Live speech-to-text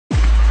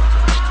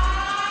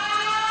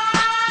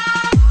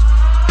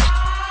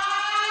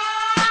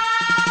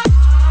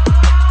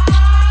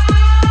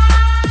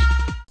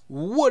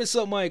What is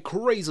up, my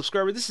crazy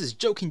subscriber? This is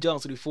Joking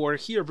Jones 34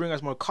 here, bringing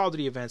us more Call of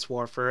Duty Advanced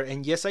Warfare.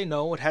 And yes, I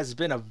know it has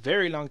been a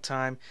very long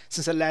time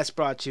since I last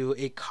brought you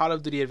a Call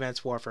of Duty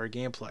Advanced Warfare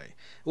gameplay.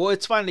 Well,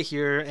 it's finally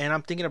here, and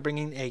I'm thinking of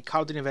bringing a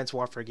Call of Duty Advanced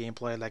Warfare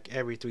gameplay like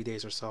every 3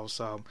 days or so.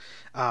 So,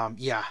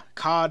 yeah,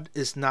 COD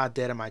is not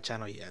dead on my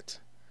channel yet.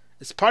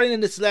 It's probably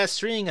in its last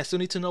string. I still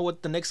need to know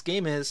what the next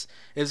game is.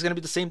 If it's gonna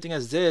be the same thing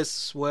as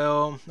this,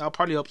 well, I'll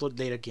probably upload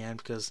late again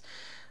because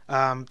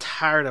I'm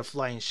tired of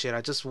flying shit.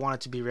 I just want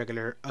it to be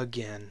regular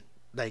again,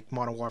 like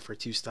Modern Warfare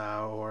 2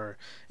 style, or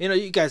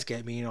you guys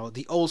get me.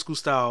 The old school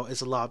style is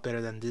a lot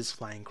better than this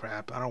flying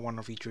crap. I don't want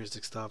no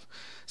futuristic stuff.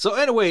 So,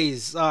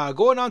 anyways,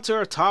 going on to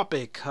our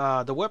topic,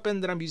 the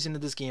weapon that I'm using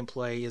in this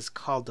gameplay is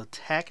called the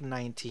TAC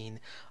 19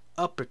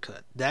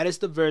 Uppercut. That is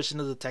the version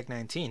of the TAC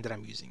 19 that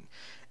I'm using.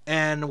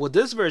 And what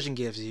this version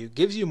gives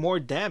you more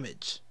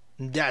damage.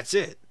 That's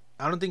it.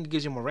 I don't think it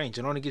gives you more range.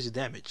 It only gives you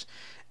damage.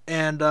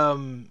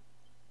 And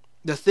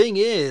the thing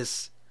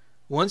is,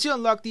 once you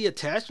unlock the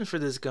attachment for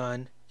this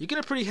gun, you're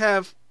gonna pretty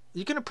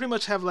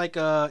much have like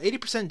a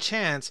 80%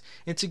 chance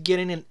into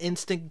getting an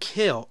instant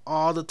kill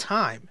all the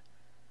time.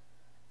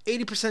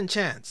 80%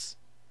 chance.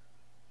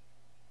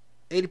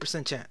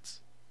 80%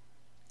 chance.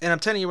 And I'm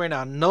telling you right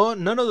now,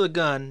 none of the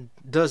gun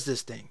does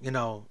this thing,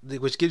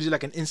 which gives you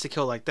like an insta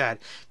kill like that.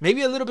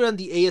 Maybe a little bit on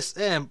the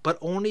ASM, but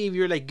only if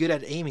you're like good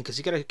at aiming, because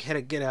you gotta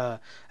get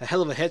a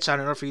hell of a headshot in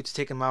order for you to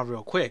take them out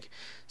real quick.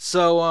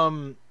 So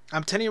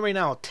I'm telling you right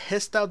now,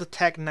 test out the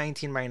TAC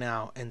 19 right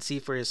now and see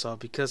for yourself,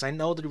 because I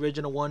know the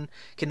original one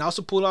can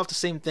also pull off the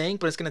same thing,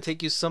 but it's gonna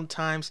take you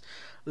sometimes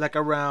like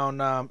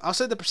around I'll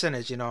say the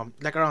percentage,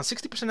 like around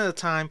 60% of the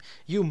time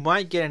you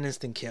might get an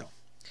instant kill.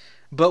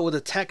 But with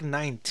the TAC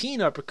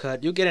 19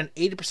 Uppercut, you'll get an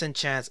 80%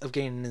 chance of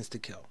getting an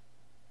instant kill.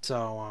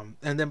 So,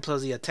 and then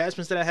plus the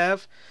attachments that I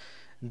have,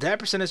 that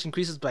percentage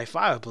increases by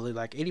 5, I believe,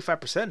 like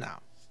 85% now.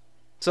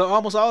 So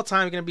almost all the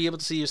time, you're going to be able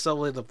to see yourself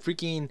with a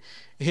freaking,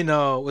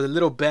 with a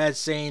little badge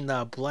saying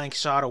blank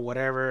shot or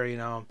whatever,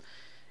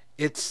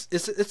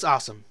 It's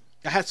awesome.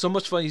 I had so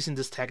much fun using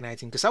this TAC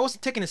 19 because I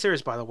wasn't taking it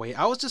serious, by the way.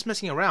 I was just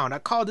messing around. I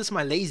call this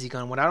my lazy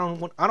gun when I don't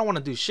want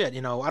to do shit, I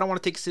don't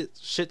want to take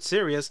shit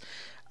serious.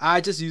 I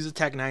just use the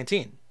TAC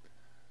 19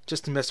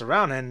 just to mess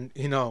around, and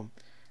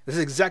this is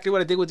exactly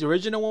what I did with the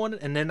original one.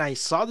 And then I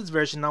saw this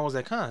version and I was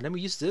like, let me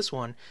use this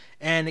one,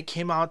 and it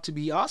came out to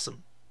be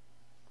awesome.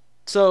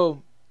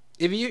 So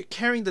if you're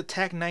carrying the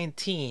TAC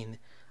 19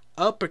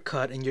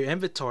 Uppercut in your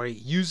inventory,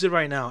 use it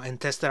right now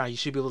and test it out. You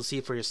should be able to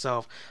see for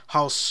yourself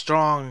how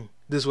strong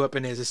this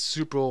weapon is. It's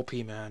super OP,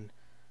 man.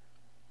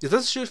 It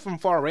does shoot from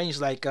far range,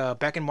 like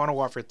back in Modern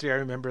Warfare 3. I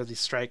remember the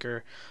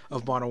striker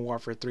of Modern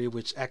Warfare 3,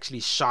 which actually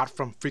shot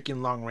from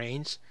freaking long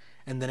range,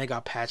 and then it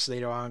got patched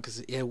later on because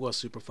it was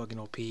super fucking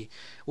OP.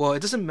 Well, it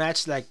doesn't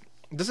match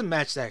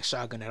that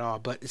shotgun at all,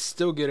 but it's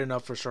still good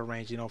enough for short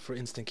range, for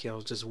instant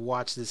kills. Just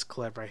watch this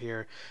clip right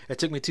here. It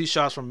took me 2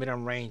 shots from mid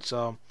range,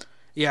 so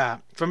yeah,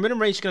 from mid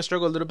range you're gonna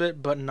struggle a little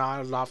bit, but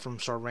not a lot from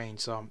short range.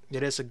 So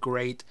it is a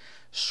great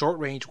short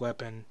range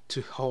weapon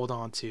to hold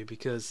on to,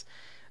 because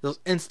those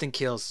instant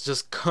kills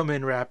just come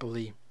in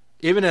rapidly.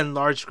 Even in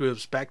large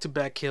groups,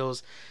 back-to-back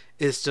kills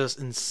is just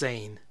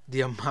insane.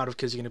 The amount of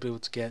kills you're going to be able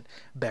to get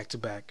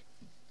back-to-back.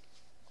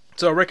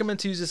 So I recommend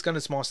to use this gun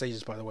in small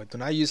stages, by the way. Do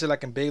not use it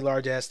like in big,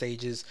 large-ass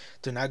stages.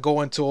 Do not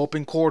go into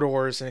open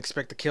corridors and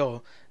expect to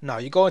kill. No,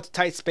 you go into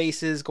tight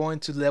spaces, go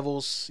into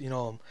levels,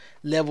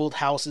 leveled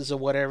houses or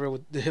whatever,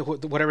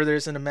 whatever there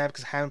is in the map,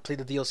 because I haven't played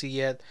the DLC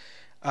yet.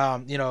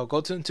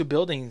 Go into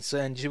buildings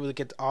and you will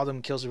get all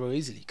them kills real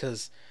easily,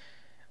 because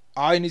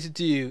all you need to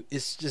do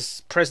is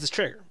just press this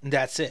trigger, and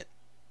that's it.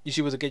 You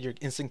should be able to get your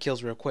instant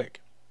kills real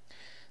quick.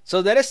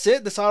 So that is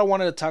it. That's all I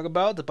wanted to talk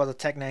about the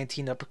TAC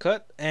 19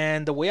 Uppercut.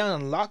 And the way I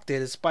unlocked it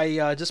is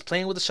by just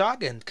playing with the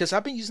shotgun, because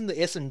I've been using the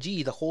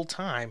SMG the whole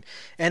time,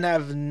 and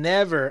I've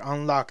never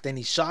unlocked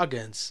any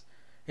shotguns.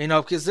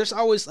 Because there's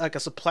always like a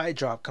supply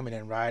drop coming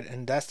in, right?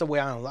 And that's the way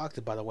I unlocked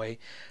it, by the way.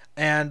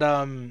 And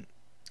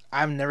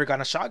I've never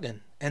gotten a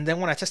shotgun. And then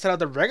when I tested out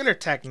the regular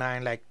TAC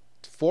 9 like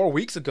 4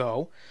 weeks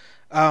ago,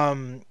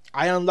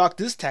 I unlocked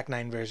this TAC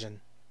 9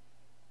 version,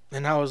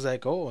 and I was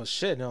like, oh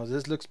shit,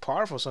 this looks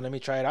powerful, so let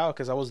me try it out,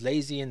 because I was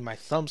lazy and my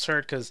thumbs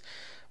hurt because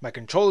my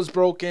controller's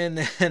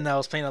broken, and I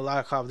was playing a lot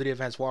of Call of Duty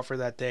Advanced Warfare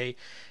that day,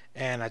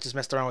 and I just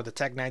messed around with the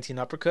TAC 19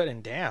 Uppercut,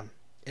 and damn,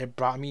 it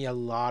brought me a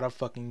lot of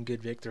fucking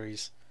good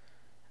victories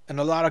and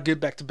a lot of good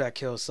back-to-back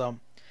kills. So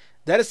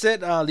that is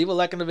it. Leave a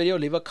like on the video,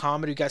 leave a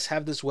comment if you guys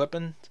have this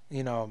weapon.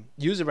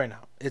 Use it right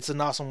now. It's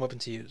an awesome weapon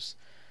to use.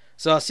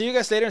 So I'll see you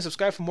guys later, and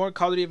subscribe for more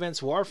Call of Duty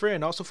Advanced Warfare,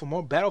 and also for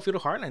more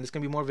Battlefield Hardline. There's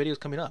going to be more videos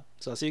coming up.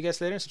 So I'll see you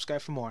guys later, and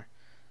subscribe for more.